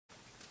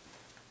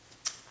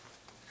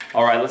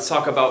All right, let's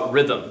talk about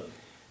rhythm.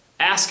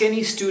 Ask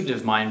any student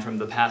of mine from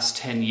the past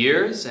 10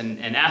 years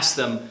and ask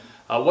them,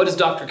 what does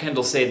Dr.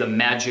 Kendall say the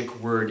magic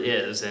word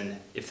is?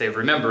 And if they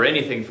remember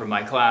anything from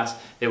my class,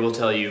 they will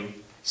tell you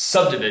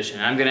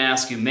subdivision. I'm going to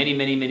ask you many,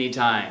 many, many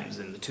times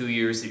in the 2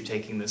 years that you're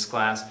taking this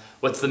class,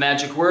 what's the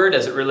magic word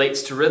as it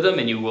relates to rhythm?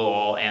 And you will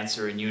all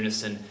answer in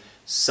unison,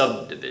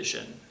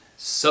 subdivision.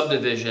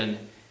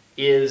 Subdivision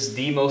is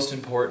the most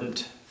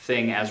important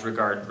thing as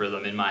regard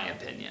rhythm, in my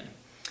opinion.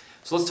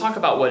 So let's talk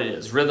about what it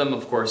is. Rhythm,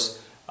 of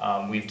course,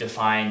 we've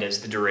defined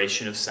as the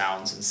duration of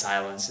sounds and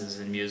silences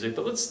in music,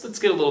 but let's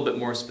get a little bit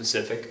more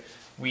specific.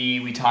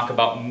 We talk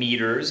about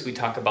meters, we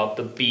talk about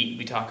the beat,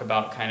 we talk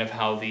about kind of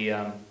how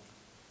the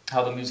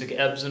music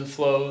ebbs and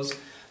flows.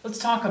 Let's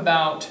talk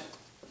about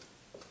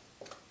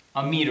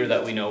a meter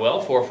that we know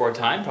well, 4/4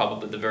 time,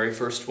 probably the very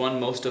first one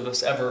most of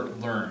us ever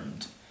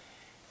learned,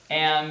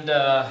 and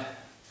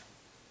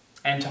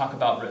talk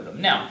about rhythm.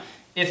 Now,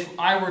 if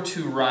I were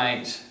to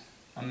write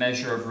a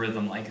measure of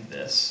rhythm like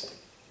this,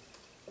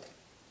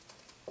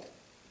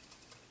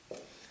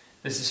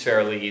 this is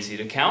fairly easy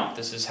to count.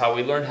 This is how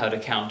we learned how to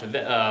count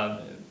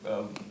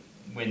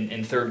when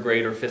in 3rd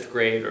grade or 5th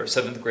grade or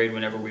 7th grade,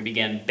 whenever we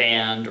began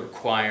band or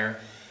choir.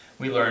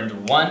 We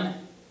learned 1,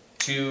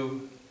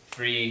 2,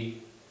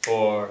 3,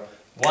 4,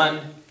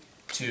 1,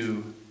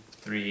 2,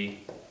 3,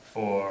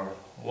 4,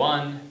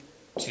 1,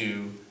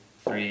 2,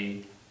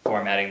 3, 4.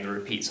 I'm adding the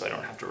repeat so I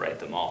don't have to write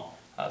them all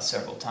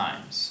several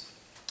times.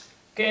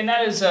 Okay, and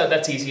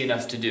that's easy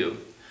enough to do.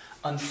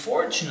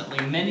 Unfortunately,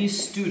 many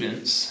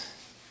students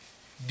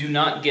do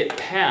not get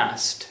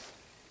past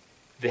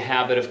the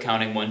habit of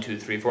counting 1, 2,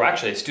 3, 4.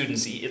 Actually,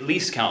 students at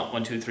least count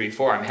 1, 2, 3,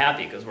 4. I'm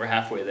happy because we're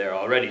halfway there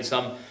already.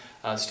 Some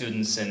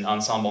students and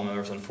ensemble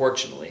members,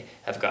 unfortunately,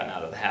 have gotten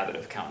out of the habit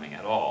of counting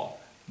at all.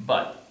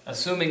 But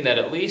assuming that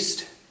at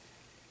least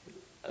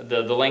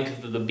the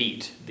length of the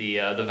beat,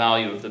 the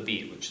value of the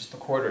beat, which is the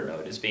quarter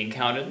note, is being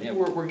counted, yeah,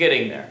 we're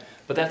getting there.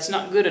 But that's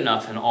not good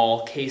enough in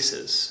all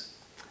cases.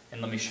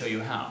 And let me show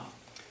you how.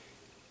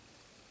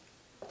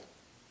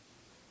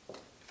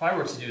 If I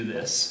were to do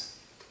this,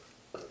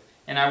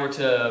 and I were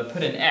to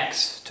put an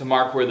X to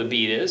mark where the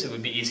beat is, it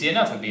would be easy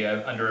enough. It would be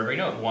under every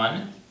note.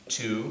 1,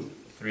 2,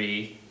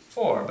 3,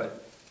 4.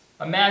 But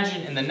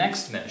imagine in the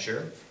next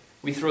measure,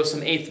 we throw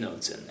some eighth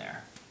notes in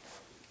there.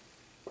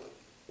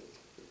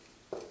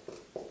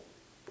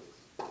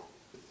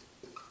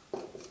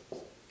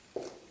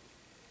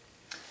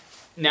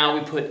 Now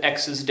we put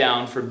X's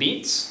down for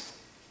beats.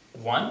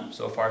 1,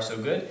 so far so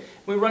good.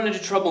 We run into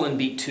trouble in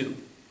beat 2.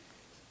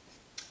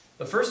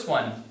 The first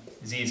one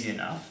is easy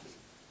enough,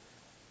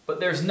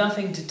 but there's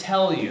nothing to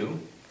tell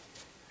you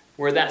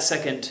where that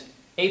second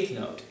eighth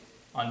note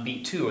on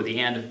beat 2, or the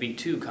and of beat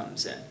 2,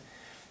 comes in.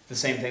 The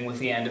same thing with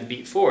the and of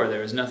beat 4.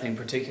 There is nothing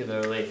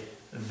particularly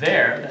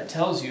there that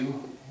tells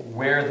you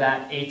where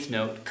that eighth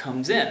note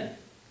comes in,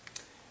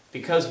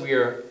 because we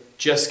are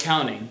just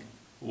counting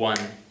 1,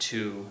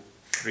 2,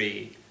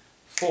 3,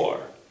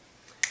 4.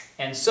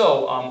 And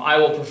so I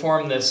will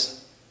perform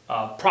this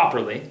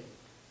properly.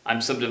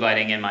 I'm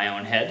subdividing in my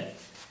own head.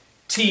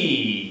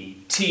 T,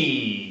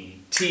 T,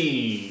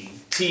 T,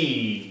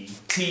 T,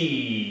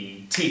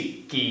 T,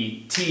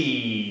 tiki,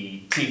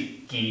 T,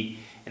 tiki,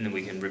 and then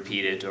we can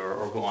repeat it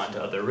or go on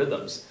to other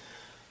rhythms.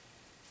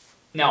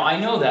 Now I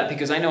know that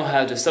because I know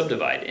how to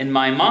subdivide. In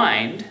my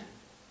mind,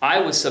 I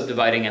was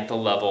subdividing at the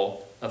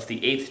level of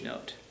the eighth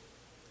note.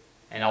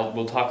 And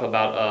we'll talk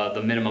about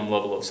the minimum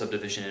level of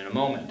subdivision in a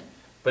moment.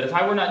 But if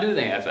I were not doing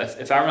that,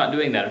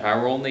 if I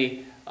were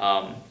only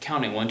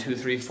counting 1, 2,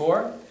 3,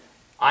 4,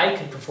 I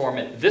could perform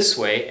it this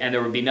way, and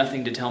there would be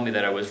nothing to tell me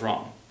that I was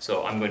wrong.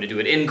 So I'm going to do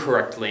it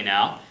incorrectly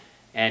now,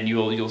 and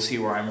you'll see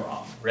where I'm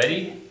wrong.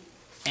 Ready?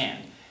 And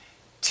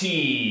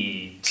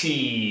T,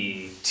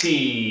 T,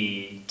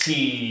 T,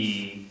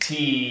 T,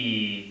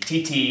 T, T,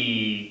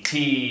 T,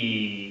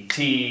 T,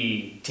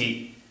 T,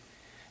 T.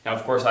 Now,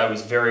 of course, I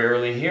was very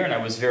early here and I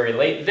was very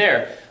late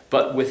there,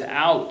 but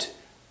without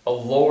a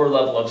lower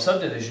level of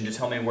subdivision to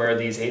tell me where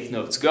these eighth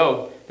notes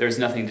go, there's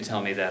nothing to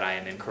tell me that I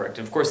am incorrect.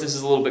 And of course, this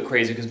is a little bit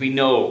crazy because we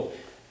know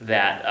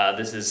that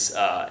this is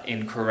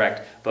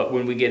incorrect, but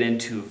when we get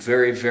into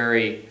very,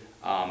 very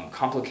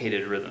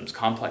complicated rhythms,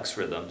 complex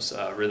rhythms,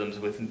 rhythms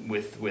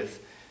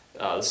with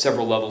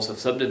several levels of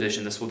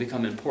subdivision, this will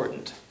become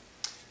important.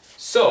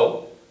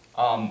 So,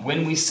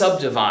 when we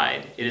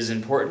subdivide, it is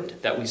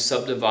important that we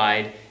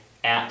subdivide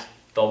at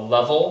the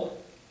level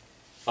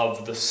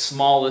of the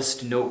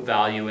smallest note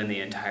value in the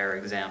entire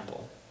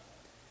example.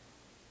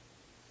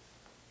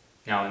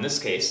 Now in this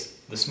case,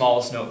 the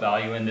smallest note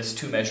value in this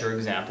 2-measure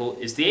example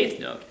is the eighth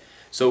note.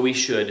 So we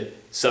should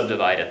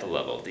subdivide at the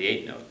level of the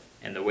eighth note.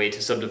 And the way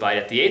to subdivide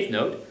at the eighth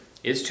note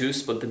is to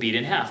split the beat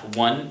in half.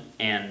 1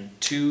 and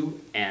 2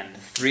 and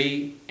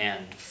 3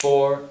 and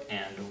 4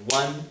 and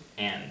 1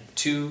 and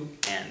 2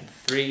 and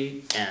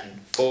 3 and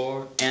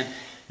 4 and...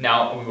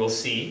 Now we will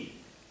see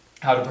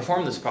how to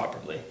perform this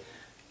properly.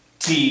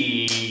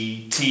 T,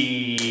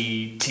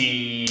 T,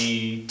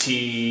 T, T,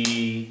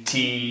 T,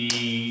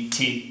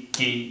 T,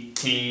 T,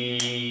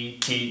 T,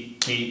 T,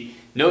 T.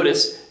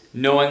 Notice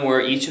knowing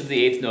where each of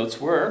the eighth notes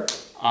were,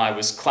 I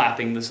was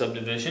clapping the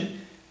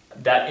subdivision.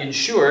 That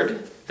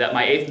ensured that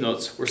my eighth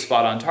notes were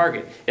spot on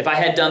target. If I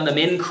had done them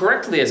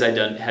incorrectly as I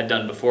had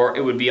done before,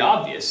 it would be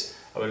obvious.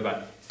 I would have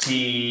gone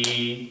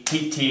T,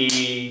 T,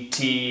 T,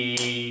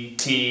 T,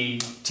 T,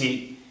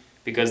 T.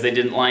 Because they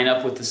didn't line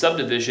up with the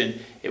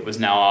subdivision, it was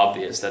now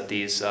obvious that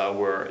these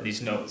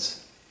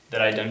notes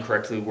that I'd done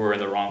correctly were in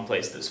the wrong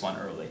place, this one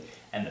early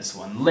and this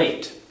one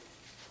late.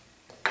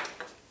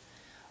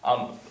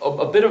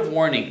 A bit of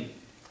warning.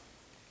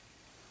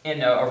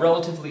 In a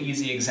relatively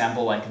easy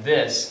example like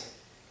this,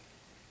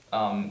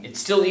 it's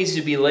still easy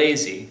to be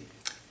lazy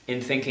in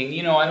thinking,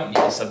 you know, I don't need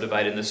to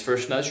subdivide in this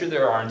first measure,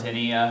 there aren't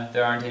any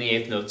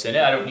eighth notes in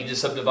it. I don't need to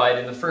subdivide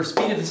in the first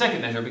beat of the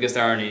second measure because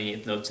there aren't any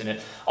eighth notes in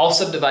it. I'll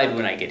subdivide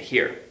when I get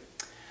here.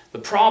 The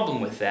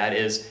problem with that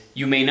is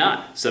you may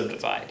not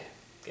subdivide.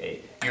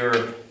 Okay?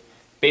 You're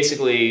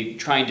basically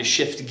trying to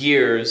shift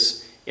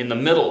gears in the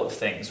middle of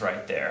things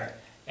right there.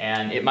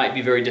 And it might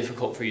be very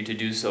difficult for you to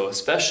do so,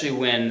 especially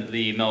when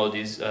the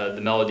melodies or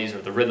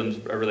the rhythms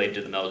related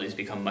to the melodies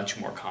become much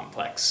more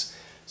complex.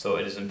 So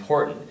it is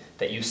important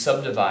that you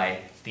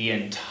subdivide the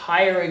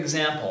entire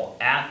example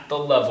at the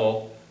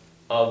level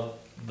of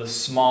the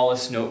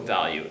smallest note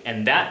value.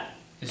 And that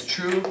is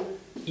true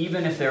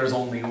even if there is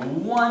only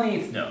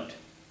 1/8 note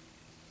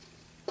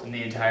in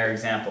the entire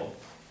example.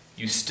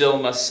 You still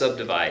must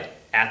subdivide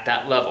at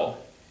that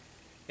level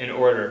in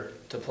order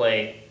to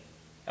play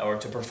or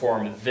to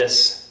perform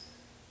this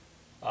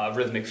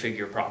rhythmic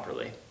figure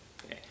properly.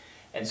 Okay.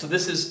 And so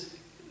this is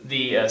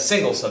the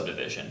single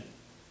subdivision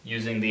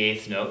using the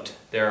eighth note.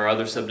 There are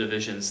other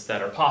subdivisions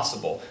that are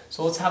possible.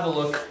 So let's have a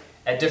look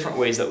at different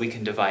ways that we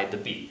can divide the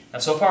beat. Now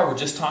so far we're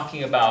just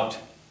talking about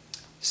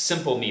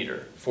simple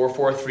meter,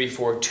 4/4,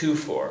 3/4,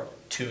 2/4,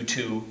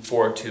 2/2,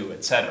 4/2,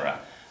 etc.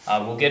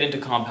 We'll get into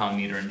compound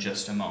meter in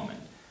just a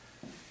moment.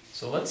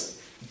 So let's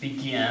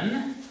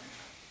begin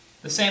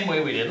the same way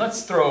we did.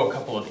 Let's throw a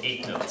couple of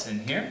eighth notes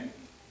in here.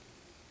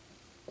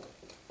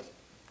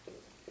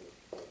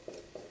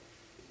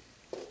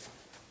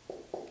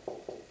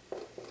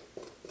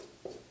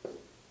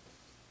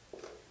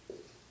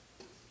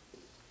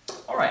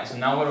 Alright, so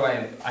now what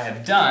I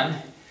have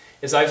done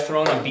is I've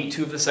thrown on beat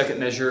 2 of the second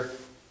measure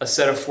a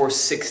set of 4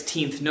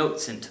 16th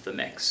notes into the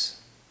mix.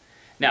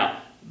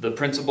 Now, the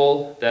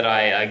principle that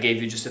I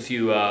gave you just a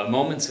few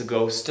moments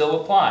ago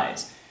still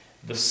applies.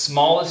 The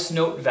smallest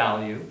note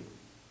value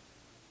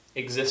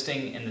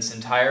existing in this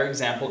entire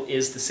example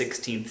is the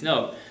 16th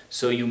note.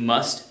 So you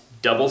must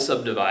double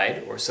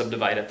subdivide or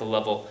subdivide at the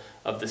level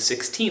of the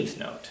 16th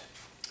note,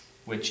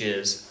 which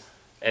is,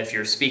 if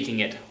you're speaking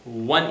it,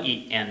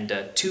 1E and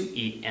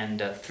 2E and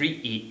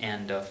 3E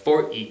and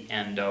 4E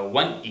and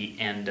 1E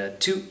and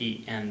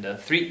 2E and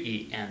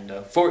 3E and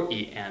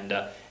 4E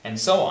and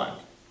so on.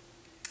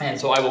 And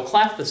so I will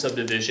clap the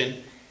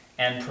subdivision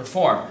and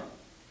perform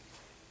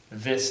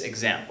this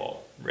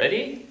example.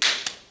 Ready?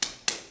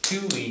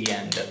 2E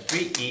and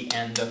 3E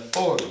and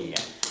 4E.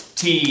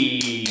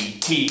 T,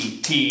 T,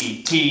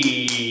 T, T,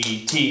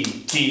 T, T,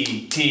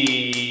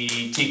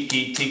 T,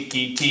 Tiki,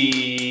 Tiki,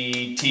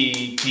 T,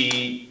 T,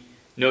 T.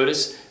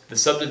 Notice the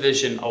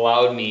subdivision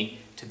allowed me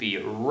to be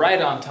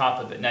right on top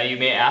of it. Now you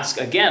may ask,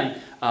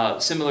 again,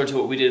 similar to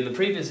what we did in the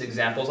previous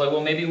examples, like,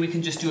 well, maybe we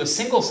can just do a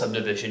single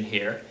subdivision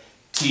here.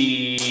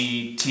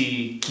 T,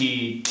 T,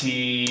 T,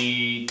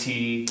 T,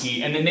 T,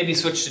 T, and then maybe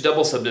switch to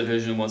double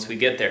subdivision once we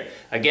get there.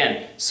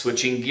 Again,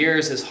 switching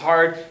gears is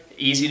hard.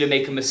 Easy to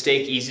make a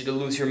mistake, easy to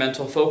lose your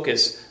mental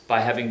focus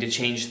by having to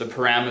change the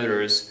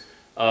parameters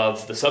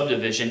of the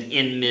subdivision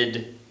in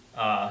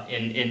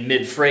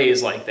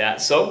mid-phrase like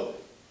that. So,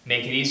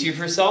 make it easier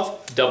for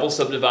yourself, double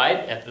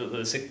subdivide at the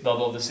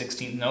level of the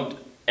 16th note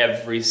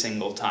every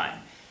single time.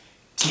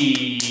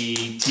 T,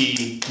 T,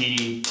 T,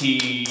 T, T,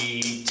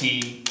 T,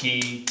 T,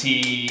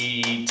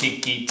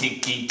 Tiki,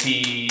 Tiki,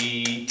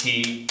 T,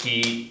 T,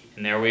 T,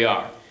 and there we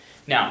are.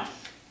 Now,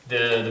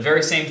 the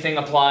very same thing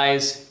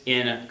applies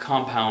in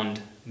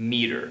compound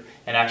meter.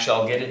 And actually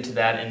I'll get into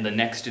that in the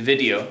next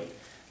video.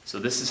 So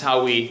this is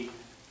how we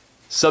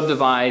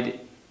subdivide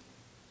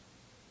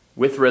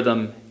with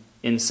rhythm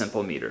in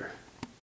simple meter.